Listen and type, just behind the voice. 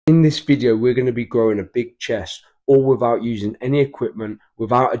In this video, we're going to be growing a big chest, all without using any equipment,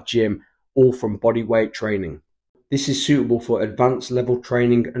 without a gym, all from body weight training. This is suitable for advanced level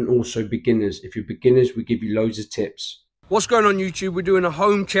training and also beginners. If you're beginners, we give you loads of tips. What's going on YouTube? We're doing a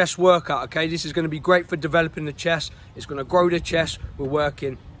home chest workout, okay? This is going to be great for developing the chest. It's going to grow the chest. We're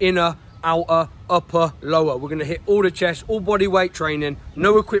working inner, outer, upper, lower. We're going to hit all the chest, all body weight training,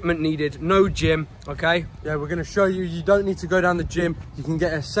 no equipment needed, no gym, okay? Yeah, we're going to show you, you don't need to go down the gym. You can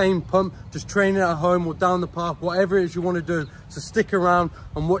get a same pump, just train it at home or down the park, whatever it is you want to do. So stick around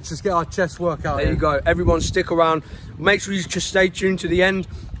and watch us get our chest workout. There you go. Everyone stick around. Make sure you just stay tuned to the end,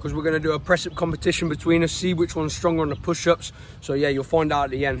 because we're going to do a press-up competition between us, see which one's stronger on the push-ups. So yeah, you'll find out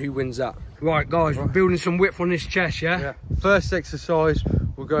at the end who wins that. Right guys, we're building some width on this chest, yeah? First exercise,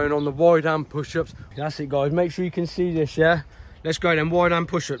 we're going on the wide hand push-ups. That's it guys, make sure you can see this, yeah? Let's go then, wide hand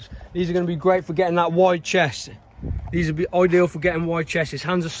push-ups. These are going to be great for getting that wide chest. These will be ideal for getting wide chest. His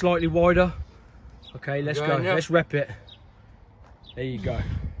hands are slightly wider. Okay, let's go. Let's rep it. There you go.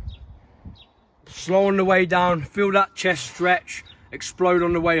 Slow on the way down, feel that chest stretch, explode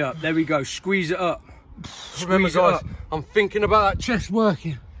on the way up. There we go, squeeze it up. Remember guys, I'm thinking about that chest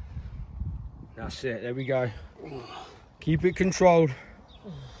working. That's it, there we go. Keep it controlled.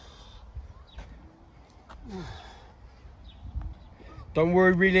 Don't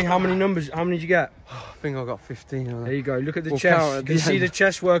worry really how many did you get? I think I got 15 on that. There you go, look at the chest. You can see the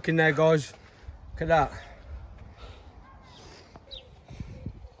chest working there guys. Look at that.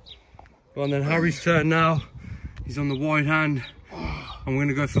 Well, and then Harry's turn now. He's on the wide hand. I'm going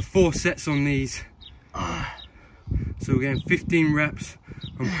to go for 4 sets on these. So we're getting 15 reps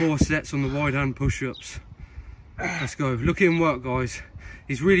and 4 sets on the wide hand push-ups. Let's go. Look at him work, guys.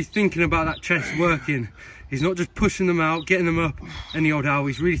 He's really thinking about that chest working. He's not just pushing them out, getting them up any old how.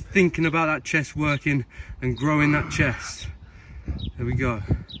 He's really thinking about that chest working and growing that chest. There we go.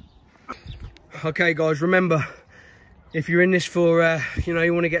 Okay guys, remember, if you're in this for, you know,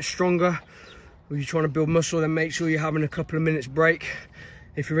 you want to get stronger, or you're trying to build muscle, then make sure you're having a couple of minutes break.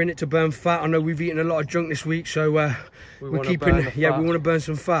 If you're in it to burn fat, I know we've eaten a lot of junk this week, so we're keeping, we want to burn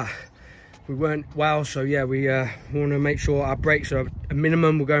some fat. We weren't well, so yeah, we want to make sure our breaks are a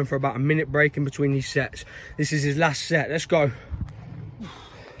minimum. We're going for about a minute break in between these sets. This is his last set. Let's go.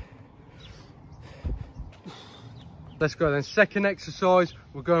 Let's go then. Second exercise,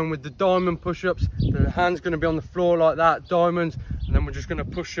 we're going with the diamond push-ups. The hand's going to be on the floor like that, diamonds, and then we're just going to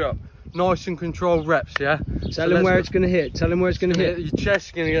push up. Nice and controlled reps, yeah? Tell him where it's going to hit. Tell him where it's going to hit. Your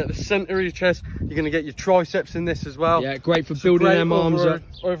chest, you're going to get the centre of your chest. You're going to get your triceps in this as well. Yeah, great for building them arms up.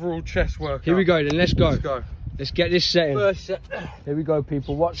 Overall chest workout. Here we go then, let's go. Let's go. Let's get this set in. First set. Here we go,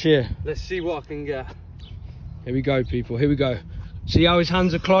 people. Watch here. Let's see what I can get. Here we go, people. Here we go. See how his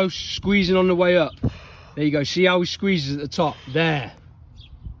hands are close, squeezing on the way up. There you go. See how he squeezes at the top. There.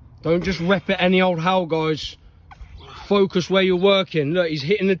 Don't just rep it any old how, guys. Focus where you're working. Look, he's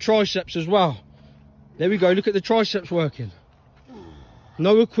hitting the triceps as well. There we go. Look at the triceps working.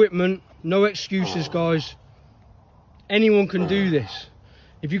 No equipment, no excuses, guys. Anyone can do this.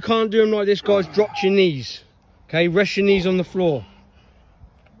 If you can't do them like this, guys, drop to your knees. Okay, rest your knees on the floor.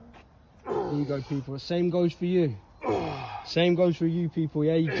 There you go, people. The same goes for you. Same goes for you, people.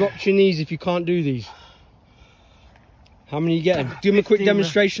 Yeah, you drop to your knees if you can't do these. How many are you getting? Give them a quick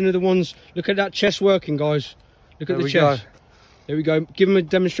demonstration of the ones. Look at that chest working, guys. Look at the chest. There we go. Give them a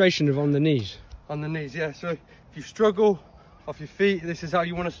demonstration of on the knees. On the knees, yeah. So if you struggle off your feet, this is how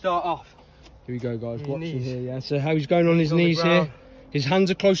you want to start off. Here we go, guys. Watching here, yeah. So how he's going on his knees here. His hands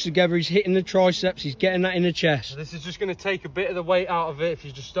are close together. He's hitting the triceps. He's getting that in the chest. So this is just going to take a bit of the weight out of it if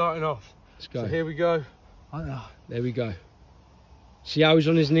you're just starting off. Let's go. So here we go. There we go. See how he's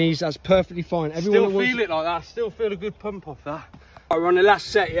on his knees? That's perfectly fine. Everyone still feel it like that. I still feel a good pump off that. Right, we're on the last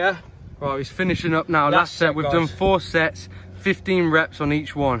set, yeah? Right, he's finishing up now. Last set, we've done 4 sets, 15 reps on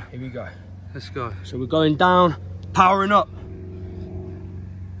each one. Here we go. Let's go. So we're going down, powering up.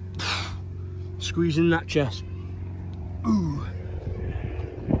 Squeezing that chest. Ooh.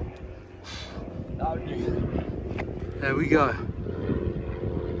 There we go.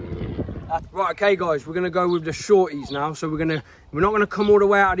 Right, okay guys, we're gonna go with the shorties now. So we're not gonna come all the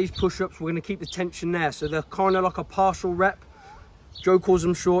way out of these push-ups. We're gonna keep the tension there. So they're kind of like a partial rep. Joe calls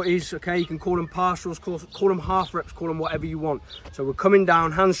them shorties, okay? You can call them partials, call them half reps, call them whatever you want. So we're coming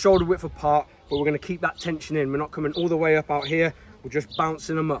down, hands shoulder width apart, but we're gonna keep that tension in. We're not coming all the way up out here. We're just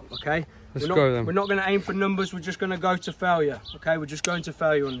bouncing them up, okay? Let's go then. We're not gonna aim for numbers. We're just gonna go to failure, okay? We're just going to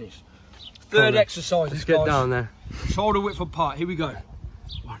failure on these. Third exercise, let's get down there. Shoulder width apart, here we go.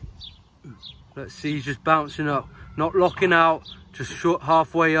 1. Let's see, he's just bouncing up, not locking out, just short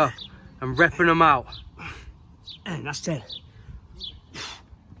halfway up and repping them out. And that's 10.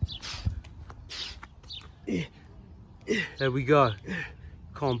 There we go.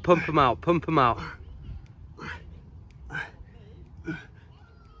 Come on, pump them out, pump them out.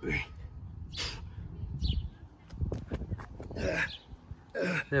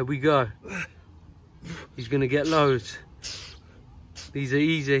 There we go. He's gonna get loads. These are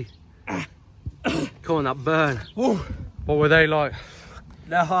easy. Come on, that burn. Woo. What were they like?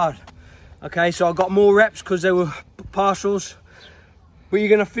 They're hard. Okay, so I got more reps because they were partials. But you're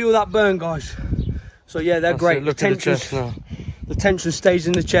gonna feel that burn, guys. So yeah, they're great. Look at the chest now. The tension stays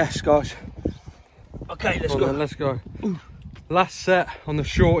in the chest, guys. Okay, let's go. Then, let's go. Last set on the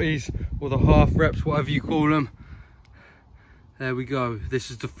shorties, or the half reps, whatever you call them. There we go. This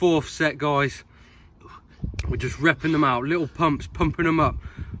is the 4th set, guys. We're just repping them out. Little pumps, pumping them up.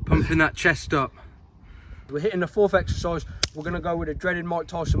 Pumping that chest up. We're hitting the 4th exercise. We're going to go with a dreaded Mike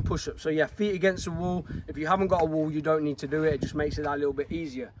Tyson push-up. So yeah, feet against the wall. If you haven't got a wall, you don't need to do it. It just makes it that little bit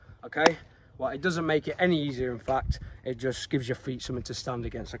easier, okay? Well, it doesn't make it any easier, in fact. It just gives your feet something to stand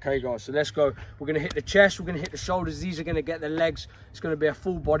against, okay, guys? So let's go. We're going to hit the chest. We're going to hit the shoulders. These are going to get the legs. It's going to be a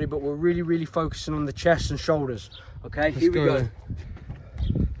full body, but we're really, really focusing on the chest and shoulders, okay? Here we go.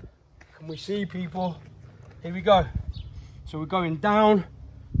 Can we see, people? Here we go. So we're going down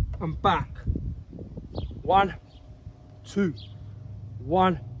and back. 1, 2,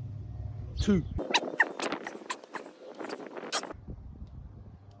 1, 2.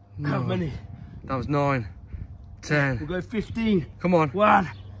 No. How many? That was 9, 10. We'll go 15. Come on. 1.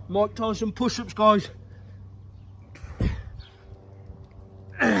 Mike Tyson push-ups, guys.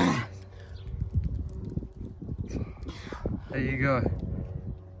 There you go.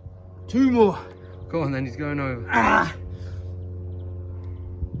 2 more. Go on then, he's going over.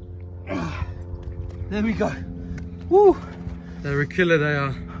 There we go. Woo. They're a killer, they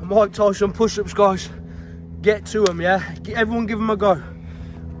are. Mike Tyson push-ups, guys. Get to them, yeah? Everyone give them a go.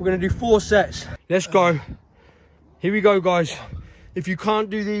 We're going to do 4 sets. Let's go. Here we go, guys. If you can't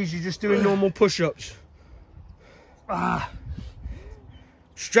do these, you're just doing normal push-ups.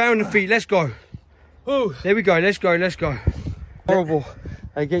 Straight on the feet, let's go. Ooh. There we go, let's go, let's go. Horrible.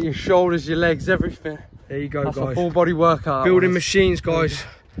 They get your shoulders, your legs, everything. There you go, That's guys. a full body workout. Building machines, guys.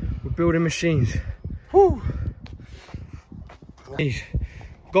 We're building machines. Woo.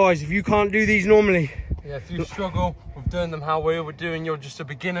 Guys, if you can't do these normally, yeah, if you struggle with doing them how we were doing, you're just a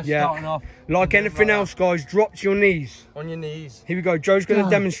beginner starting off. Like anything else, guys, drop to your knees. On your knees. Here we go. Joe's going to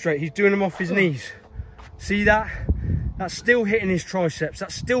demonstrate. He's doing them off his knees. See that? That's still hitting his triceps.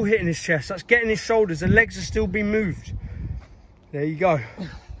 That's still hitting his chest. That's getting his shoulders. The legs are still being moved. There you go.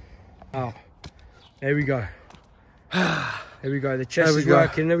 Oh, there we go. There we go. The chest is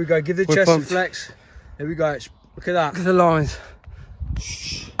working. There we go. Give the chest a flex. There we go. Look at that. Look at the lines.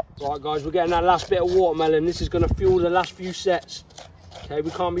 Right, guys, we're getting that last bit of watermelon. This is going to fuel the last few sets. Okay, we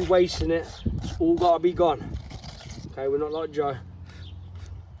can't be wasting it. It's all got to be gone. Okay, we're not like Joe.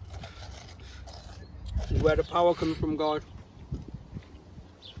 This is where the power comes from, guys.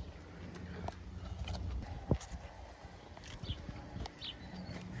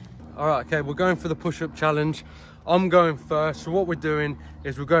 All right, okay, we're going for the push-up challenge. I'm going first. So what we're doing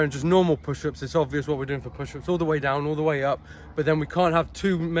is we're going just normal push-ups. It's obvious what we're doing for push-ups, all the way down, all the way up. But then we can't have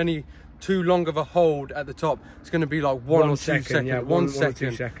too long of a hold at the top. It's going to be like 1 or 2 seconds. Yeah, 1 second. 1 or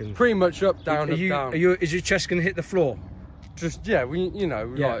 2 seconds. Pretty much up, down, up, down. Is your chest going to hit the floor? Just, yeah,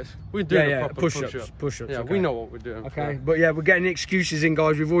 like, we're doing a proper push-ups. Push-ups. Yeah, okay. we know what we're doing. Okay, but yeah, we're getting excuses in,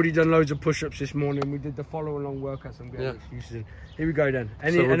 guys. We've already done loads of push-ups this morning. We did the follow-along workouts. I'm getting excuses in. Here we go then.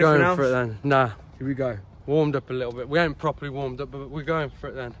 So we're going else? For it then. Nah. Here we go. Warmed up a little bit. We ain't properly warmed up, but we're going for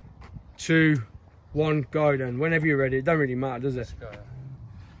it then. 2, 1, go then. Whenever you're ready. It don't really matter, does it? Let's go.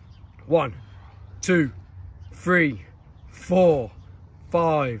 1, 2, 3, 4,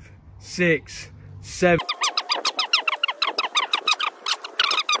 5, 6, 7.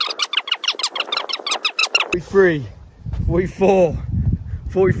 43, 44,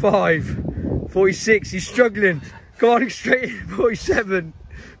 45, 46. He's struggling. Go on, straight in. 47,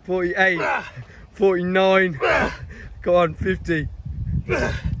 48, 49. Go on, 50.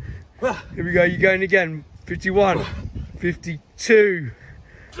 Here we go. You're going again. 51, 52,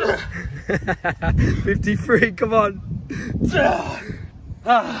 53. Come on.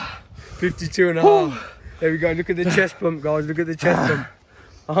 52 and a half. There we go. Look at the chest pump, guys. Look at the chest pump.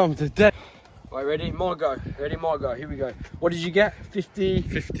 I'm to death. Right, ready? My go. Ready? My go. Here we go. What did you get? 53.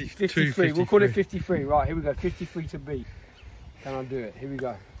 53. We'll call it 53. Right, here we go. 53 to beat. Can I do it? Here we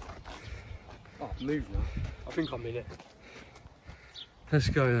go. Oh, move now. I think I'm in it. Let's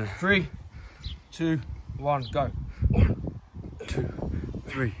go then. 3, 2, 1, go. 1, 2,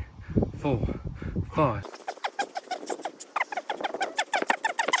 3, 4, 5.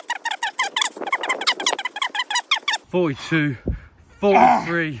 42,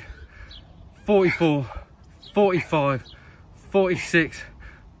 43, 44, 45, 46,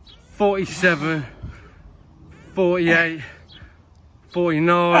 47, 48,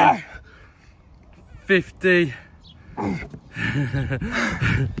 49, 50.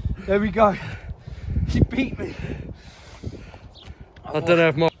 There we go. She beat me. I don't know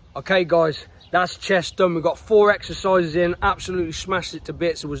if my... Okay guys, that's chest done. We've got 4 exercises in, absolutely smashed it to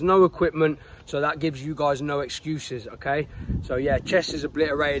bits. There was no equipment, so that gives you guys no excuses, okay? So yeah, chest is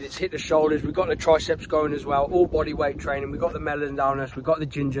obliterated, it's hit the shoulders, we've got the triceps going as well, all body weight training. We've got the melon down us, we've got the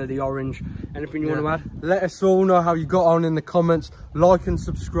ginger, the orange. Anything you want to add? Let us all know how you got on in the comments. Like and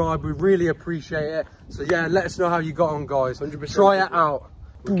subscribe, we really appreciate it. So yeah, let us know how you got on, guys. 100%. Try it out.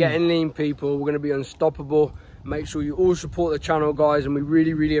 We're getting lean, people. We're going to be unstoppable. Make sure you all support the channel, guys, and we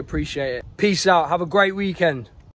really, really appreciate it. Peace out. Have a great weekend.